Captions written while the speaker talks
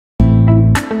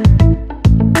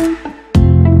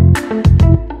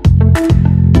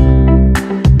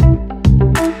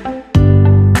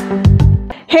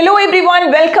Hello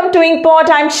everyone, welcome to engpot.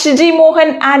 I'm Shiji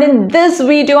Mohan, and in this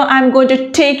video I'm going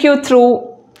to take you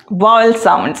through vowel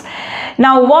sounds.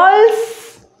 Now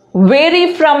vowels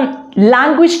vary from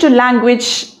language to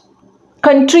language,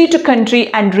 country to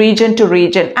country and region to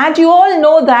region. And you all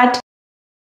know that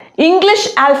English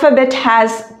alphabet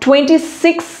has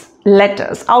 26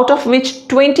 letters, out of which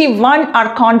 21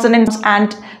 are consonants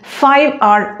and 5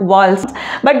 are vowels.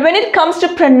 But when it comes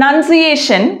to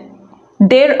pronunciation,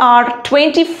 there are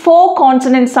 24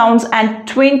 consonant sounds and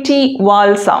 20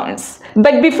 vowel sounds.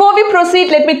 But before we proceed,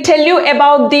 let me tell you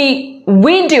about the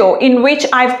video in which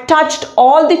I've touched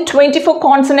all the 24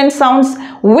 consonant sounds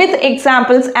with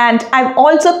examples, and I've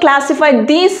also classified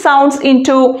these sounds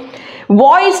into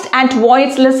voiced and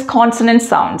voiceless consonant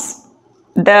sounds.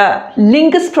 The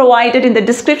link is provided in the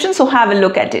description, so have a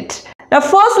look at it. Now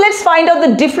first let's find out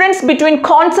the difference between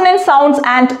consonant sounds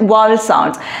and vowel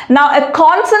sounds. Now a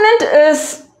consonant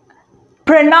is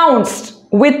pronounced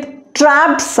with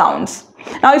trapped sounds.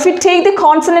 Now if you take the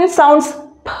consonant sounds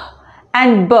p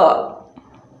and b,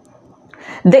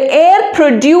 the air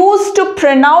produced to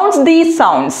pronounce these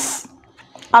sounds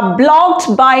are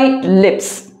blocked by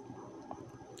lips.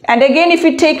 And again, if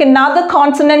you take another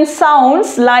consonant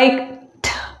sounds like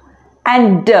t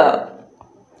and d,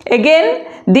 again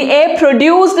the air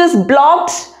produced is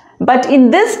blocked, but in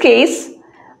this case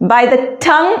by the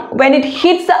tongue when it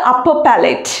hits the upper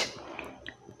palate.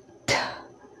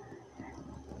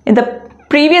 In the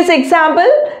previous example,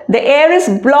 the air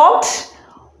is blocked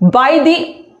by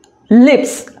the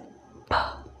lips. P,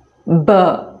 b,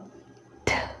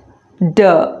 t, d.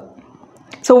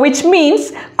 So which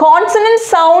means consonant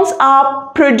sounds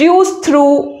are produced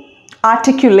through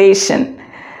articulation.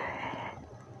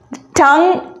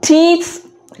 Tongue, teeth,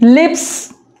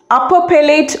 lips, upper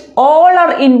palate, all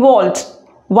are involved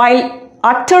while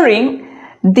uttering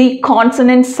the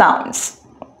consonant sounds.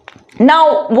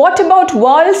 Now what about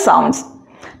vowel sounds?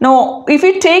 Now if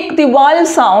you take the vowel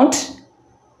sound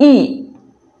E,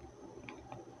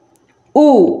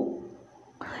 oo,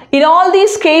 in all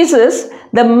these cases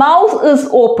the mouth is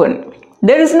open.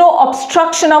 There is no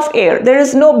obstruction of air. There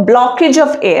is no blockage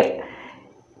of air.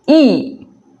 E,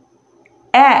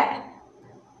 A,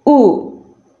 oo,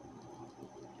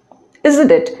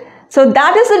 isn't it? So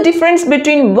that is the difference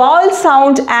between vowel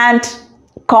sound and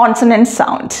consonant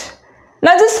sound.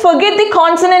 Now just forget the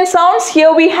consonant sounds.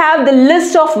 Here we have the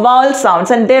list of vowel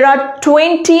sounds, and there are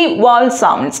 20 vowel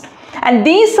sounds, and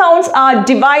these sounds are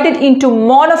divided into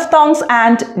monophthongs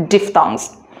and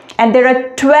diphthongs, and there are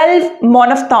 12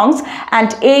 monophthongs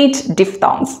and 8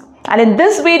 diphthongs. And in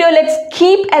this video let's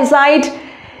keep aside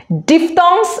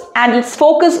diphthongs and let's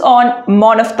focus on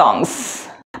monophthongs.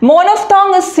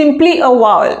 Monophthong is simply a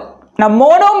vowel. Now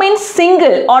mono means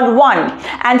single or one,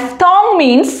 and phthong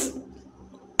means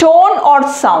tone or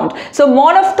sound. So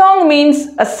monophthong means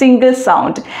a single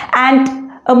sound, and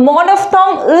a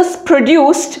monophthong is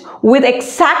produced with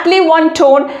exactly one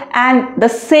tone and the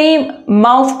same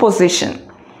mouth position.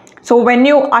 So when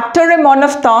you utter a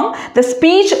monophthong, the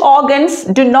speech organs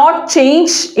do not change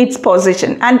its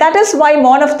position, and that is why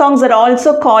monophthongs are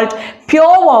also called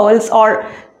pure vowels or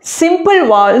simple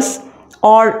vowels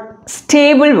or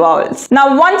stable vowels.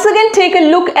 Now once again take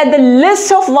a look at the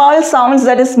list of vowel sounds,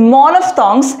 that is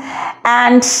monophthongs,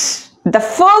 and the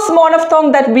first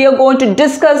monophthong that we are going to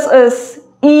discuss is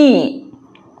E.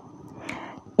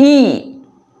 E.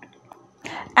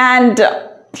 And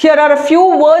here are a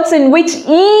few words in which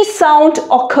E sound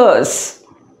occurs.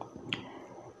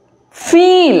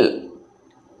 Feel,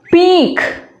 peak,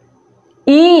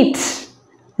 eat,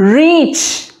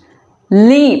 reach,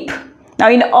 leap. Now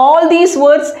in all these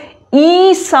words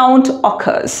E sound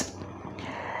occurs.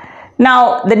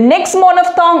 Now the next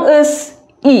monophthong is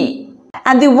E,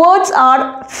 and the words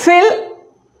are fill,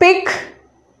 pick,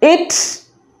 it,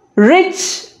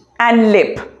 rich and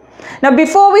lip. Now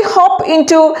before we hop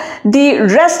into the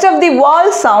rest of the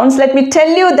vowel sounds, let me tell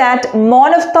you that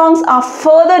monophthongs are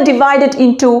further divided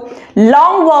into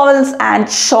long vowels and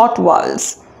short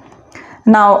vowels.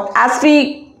 Now as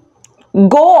we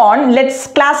go on, let's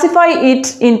classify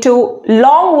it into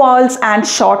long vowels and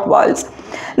short vowels.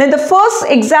 Now the first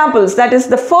examples, that is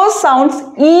the first sounds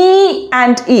E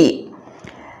and E.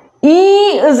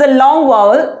 E is a long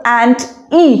vowel and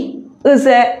E is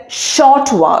a short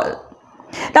vowel.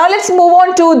 Now let's move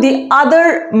on to the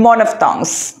other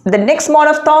monophthongs. The next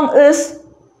monophthong is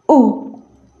oo,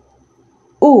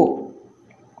 oo,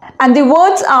 and the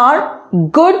words are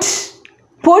good,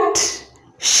 put,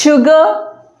 sugar,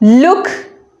 look,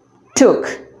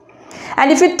 took.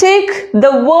 And if you take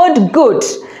the word good,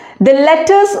 the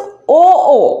letters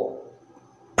OO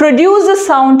produce the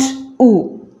sound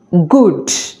oo.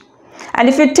 good. And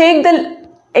if you take the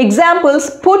examples,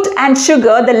 put and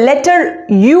sugar, the letter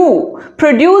U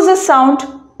produce a sound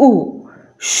U,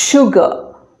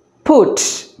 sugar,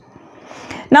 put.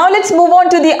 Now let's move on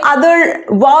to the other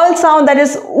vowel sound, that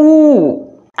is oo.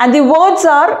 And the words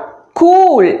are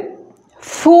cool,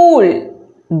 fool,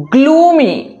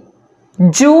 gloomy,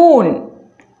 June,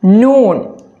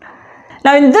 noon.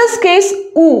 Now in this case,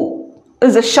 oo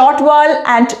is a short vowel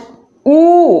and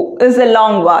oo is a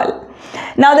long vowel.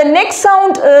 Now the next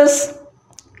sound is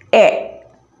e.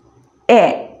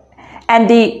 And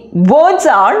the words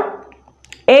are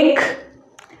egg,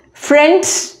 friend,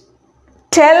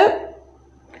 tell,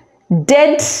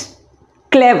 dead,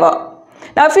 clever.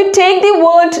 Now if you take the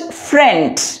word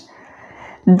friend,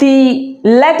 the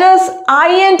letters I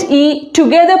and E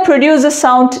together produce the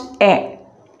sound E.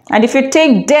 And if you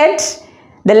take dead,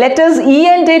 the letters E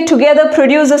and A together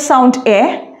produce the sound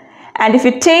E. And if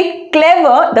you take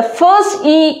clever, the first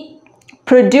E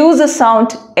produce the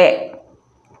sound E.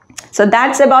 So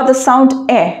that's about the sound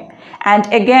E. And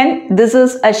again, this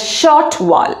is a short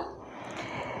vowel.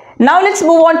 Now let's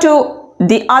move on to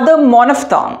the other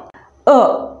monophthong.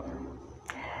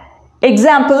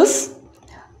 Examples: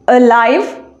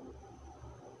 alive,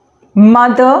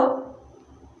 mother,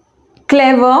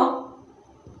 clever,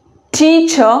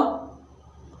 teacher,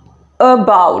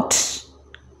 about.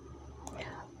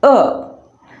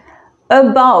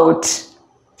 About.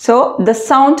 So the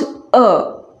sound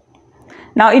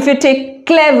Now if you take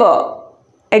clever,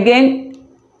 again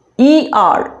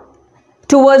ER.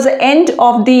 Towards the end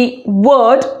of the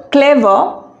word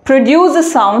clever, produce the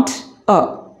sound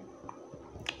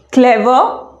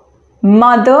Clever,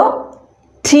 mother,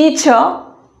 teacher,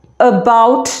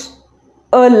 about,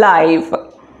 alive.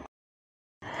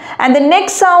 And the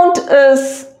next sound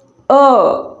is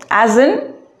as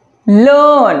in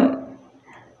learn,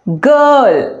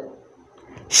 girl,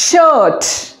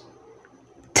 shirt,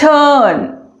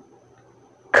 turn,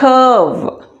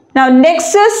 curve. Now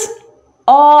next is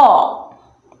awe,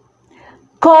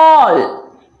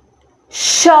 call,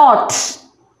 short,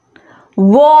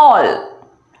 wall,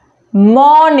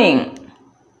 morning,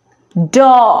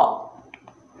 door.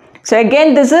 So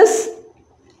again this is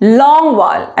long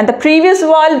vowel, and the previous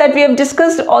vowel that we have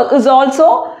discussed is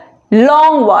also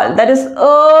long vowel, that is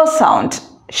sound.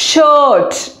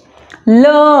 Shirt,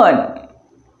 learn.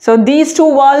 So these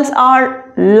two vowels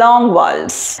are long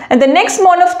vowels. And the next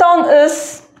monophthong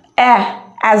is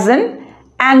as in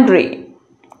angry,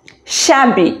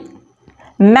 shabby,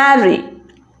 marry,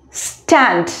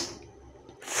 stand,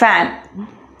 fan.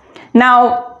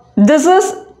 Now this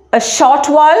is a short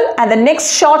vowel, and the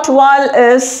next short vowel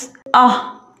is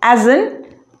as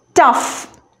in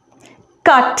tough,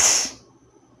 cut,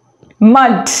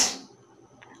 mud,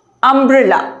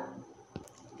 umbrella,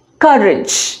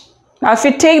 courage. Now if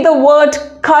you take the word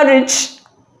courage,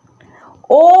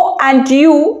 O and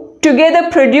U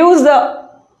together produce the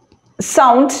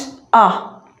sound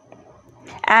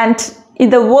and in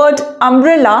the word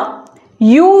umbrella,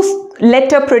 U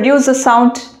letter produce the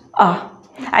sound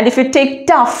and if you take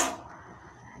tough,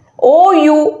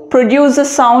 OU produce the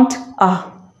sound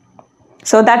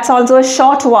So that's also a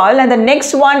short vowel, and the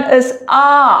next one is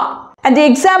and the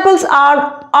examples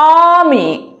are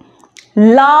army,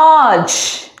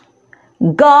 large,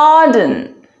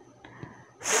 garden,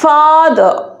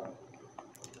 father,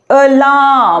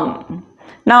 alarm.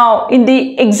 Now in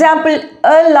the example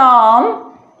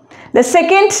alarm, the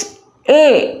second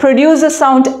A produces the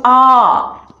sound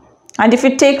R, and if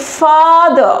you take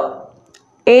father,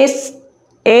 A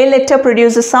letter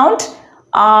produces the sound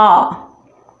R,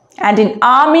 and in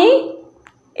army,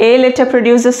 A letter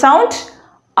produces the sound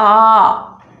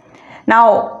R.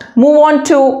 Now move on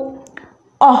to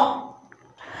O,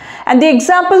 and the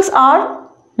examples are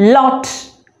lot,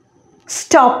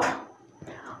 stop,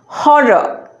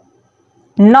 horror,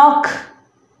 knock,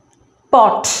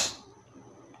 pot.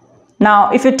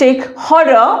 Now if you take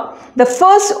horror, the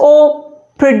first O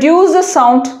produces the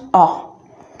sound O.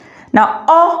 Now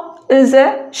O is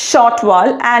a short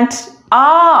vowel, and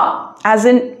R as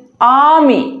in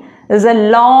army is a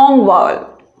long vowel.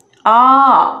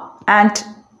 R and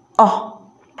O.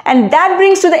 And that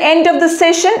brings to the end of the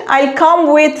session. I'll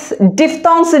come with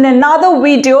diphthongs in another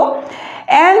video.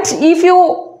 And if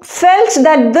you felt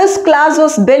that this class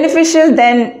was beneficial,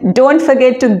 then don't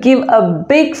forget to give a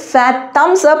big fat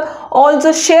thumbs up.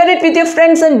 Also share it with your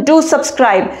friends and do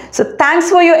subscribe. So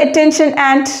thanks for your attention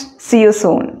and see you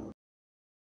soon.